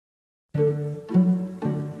Ар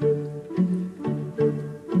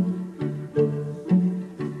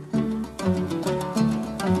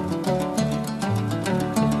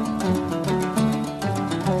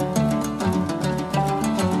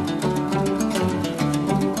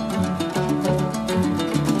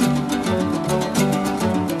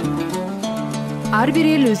бир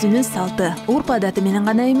эл өзүнүн салты, урп-адаты менен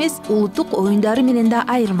гана эмес, улуттук оюндары менен да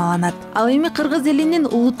айырмаланат. Ал эми Кыргыз элинин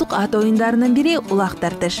улуттук ат оюндарынын бири улак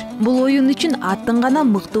тартыш. Бул оюн үчүн аттын гана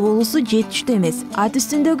мыкты болуусу жетиштүү эмес, ат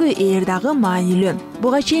үстүндөгү ээр дагы маанилүү.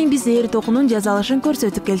 Буга чейин биз ээр токунун жасалышын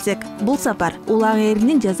көрсөтүп келсек, бул сапар улак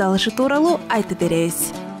ээринин жасалышы тууралуу айтып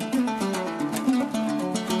беребиз.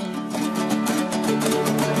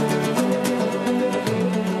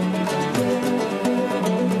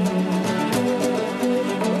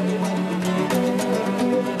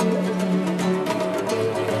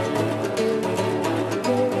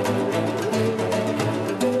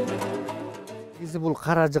 Бул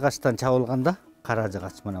кара жыгачтан чабылганда, кара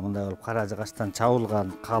жыгач мына мындай болуп кара жыгачтан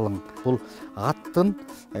чабылган калың. Бул аттын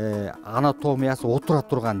анатомиясы отура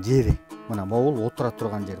турган жери. Мына могул отура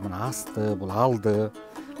турган жери. Мына асты, бул алды.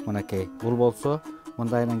 Мынакей. Бул болсо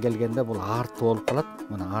мындайынан келгенде бул арты болуп калат.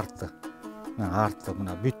 Мына арты. Мына арты,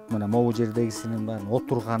 мына бүт мына могул жердегисинин баарын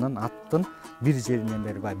отурганын аттын бир жеринен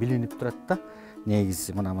бери бай билинип турат да.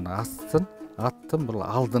 Негизи мына аттын бул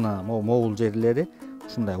алдына могул жерлери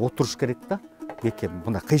ушундай отуруш керек да. Бекем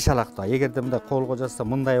мындай кыйшалактуу. Эгерде мындай колго жазса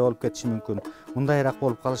мындай болуп кетиши мүмкүн, мындайраак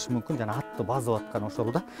болуп калышы мүмкүн. Жана атты базып аткан ошол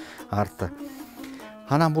да арты.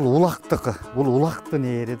 Анан бул улактыкы, бул улактын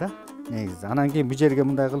ээри да негизи. Анан кийин бу жерге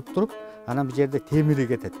мындай кылып туруп, анан бу жерде темири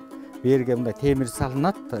кетет. Бу жерге мындай темир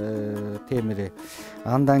салынат, темири.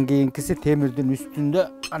 Андан кийинкиси темирдин үстүндө,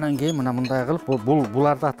 анан кийин мындай кылып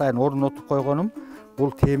буларды атайын орнотуп койгонум.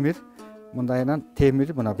 Бул темир мындайынан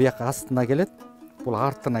темир мына бияка астына келет. Бул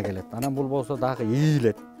артына келет. Анан бул болсо дагы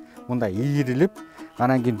ийилет. Мындай ийрилип,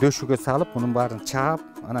 анан кийин дөшүгө салып, мунун баарын чаап,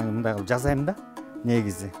 анан мындай кылып жасайм да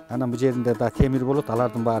негизи. Анан бу жеринде да темир болот,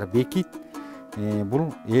 алардын баары бекит.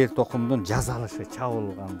 Бул ээр токумдун жасалышы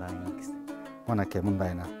чабылгандан кийин. Мынакей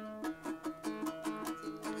мындайынан.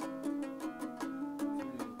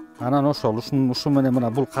 Анан ошол ушу менен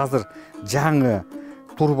мына бул азыр жаңы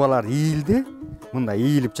турбалар ийилди. Мындай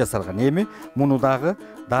ийилип жасалган. Эми муну дагы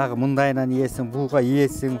мындайынан ийесиң, буга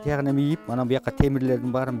ийесиң, тиягына ийип, анан буяка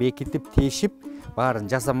темирлердин баарын бекитип, тешип, баарын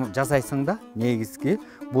жасайсың да. Негизги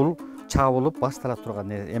бул чабылып баштала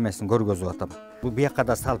турган эмесин көргөзүп атам. Бу буяка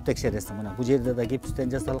да салып текшересиң. Мына бу жерде да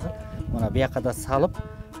гипстен жасалган. Мына буяка да салып,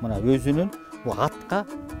 мына өзүнүн бу атка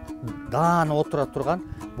дааны отура турган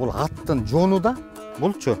бул аттын жону да.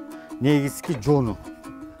 Булчу негизги жону.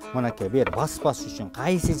 Мынакей бер баспас үчүн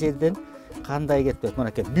кайсы жерден кандай кетпейт.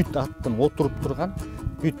 Мынакей бүт аттын отуруп турган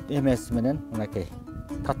бүт эмеси менен мынакей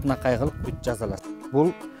татынакай кылып бүт жасалат.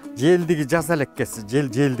 Бул желдиги жаза элеккеси,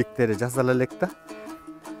 желдиктери жасала элек да.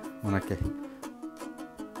 Мынакей.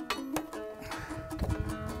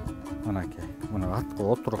 Мынакей. Мына атка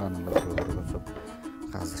отурганын көрсөтөм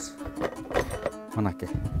азыр. Мынакей.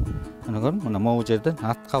 Мына көрүн, мына могу жерден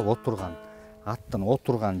атка отурган. Аттын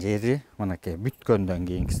отурган жери мынакей бүткөндөн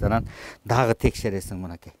кийинкиси. Анан дагы текшересиң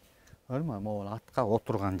мынакей. Көрдүңбү? Могул атка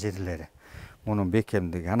отурган жерлери. Мунун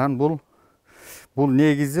бекемдиги. Анан бул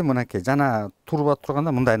негизи мынакей жана турба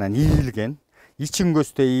турганда мындайынан ийилген, ичин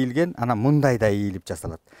көстөй ийилген, анан мындай да ийилип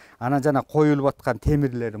жасалат. Анан жана коюлуп аткан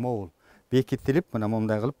темирлери могул бекитилип, мына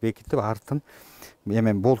мындай кылып бекитип артын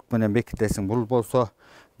эмен болт менен бекитесиң. Бул болсо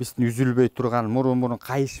биздин үзүлбөй турган мурун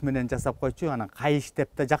кайыш менен жасап койчу, анан кайыш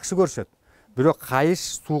деп да жакшы көрүшөт. Бирок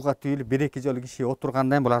кайыш сууга түйүлүп бир-эки жолу киши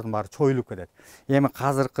отургандан кийин булардын баары чоюлуп кетет. Эми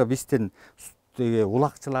азыркы биздин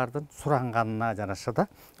улакчылардын суранганына жараша да.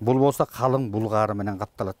 Бул болсо калың булгары менен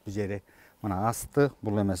капталат бу жери. Мына асты,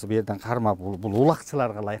 бул эмес, бу жерден кармап бул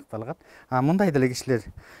улакчыларга ылайыкталган. Мындай деле кишилер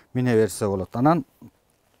мине берсе болот. Анан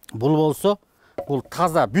бул болсо бул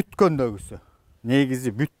таза бүткөндөгүсү.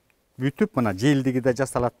 Негизи бүтүп, мына желдиги да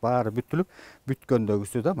жасалат, баары бүтүлүп,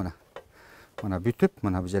 бүткөндөгүсү да мына. Мына бүтүп,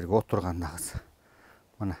 мына бу жерге отургандагысы.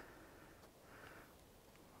 Мына.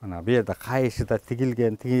 Мына бу жерде кайышы да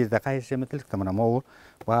тигилген, тигирде кайыш эметилик да, мына могу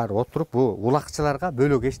баары отуруп, бу улакчыларга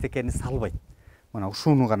бөлөк эчтекени салбайт. Мына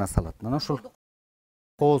ушуну гана салат. Мына ушул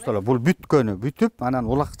коозоло бул бүткөнү бүтүп, анан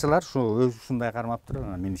улакчылар ушундай кармап туруп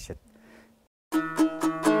анан минишет.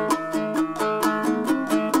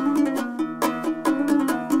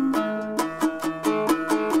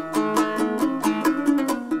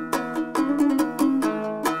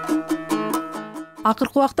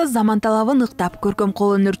 Акыркы убакта заман талабын ыктап, көркөм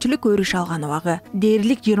кол өнөрчүлүк өрүш алган убагы.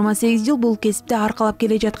 Дээрлик 28 жыл бул кесипти аркалап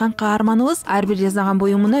келе жаткан каарманыбыз ар бир жасаган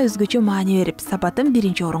буюмуна өзгөчө маани берип, сапатын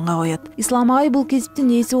биринчи орунга коет. Ислам агай бул кесиптин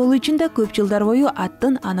ээси болуу үчүн да көп жылдар бою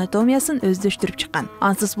аттын анатомиясын өздөштүрүп чыккан.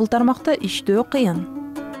 Ансыз бул тармакта иштөө кыйын.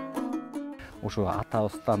 Ошо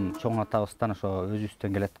атабыздан, чоң атабыздан ошо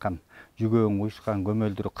өзүбүздөн келаткан жүгөң, уюшкан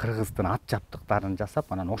көмөлдүрү кыргыздын ат жаптыктарын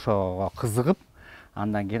жасап, анан ошого кызыгып,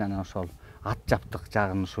 андан кийин анан ошол ат жаптык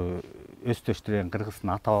жагын ушу өздөштүргөн кыргыздын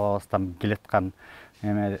ата бабабыздан келаткан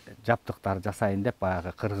эме жаптыктарды жасайын деп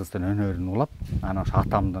баягы кыргыздын өнөрүн улап, анан ошо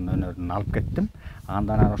атамдын өнөрүн алып кеттим.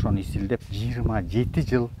 Андан ары ошону изилдеп 27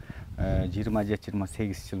 жыл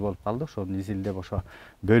 27-28 жыл болуп калды. Ошону изилдеп ошо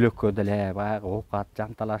бөлөккө деле баягы оокат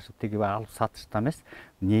жанталашып тиги алып сатышта эмес,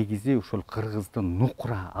 негизи ушул кыргыздын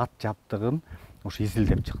нукура ат жаптыгын ошо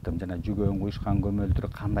изилдеп чыктым. Жана жүгөң, уюшкан көмөлдүрү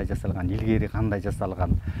кандай жасалган, илгери кандай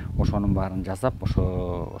жасалган, ошонун баарын жасап,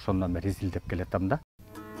 ошондон бери изилдеп келатам да.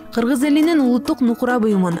 Кыргыз элинин улуттук нукура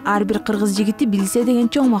буюмун ар бир кыргыз жигити билсе деген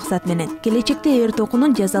чоң максат менен келечекте эр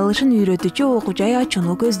токунун жасалышын үйрөтүүчү окуу жай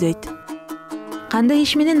ачууну көздөйт. Кандай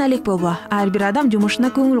иш менен алек болбо, ар бир адам жумушуна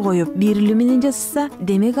көңүл коюп, берилүү менен жасаса,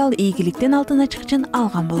 демек ал ийгиликтен алтын ачкычын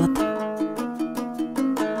алган болот.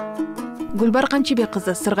 Гулбар Камчыбек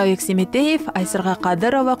кызы, Сыргабек Семетеев, Айсырга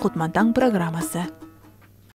Кадырова, Кутман таң программасы.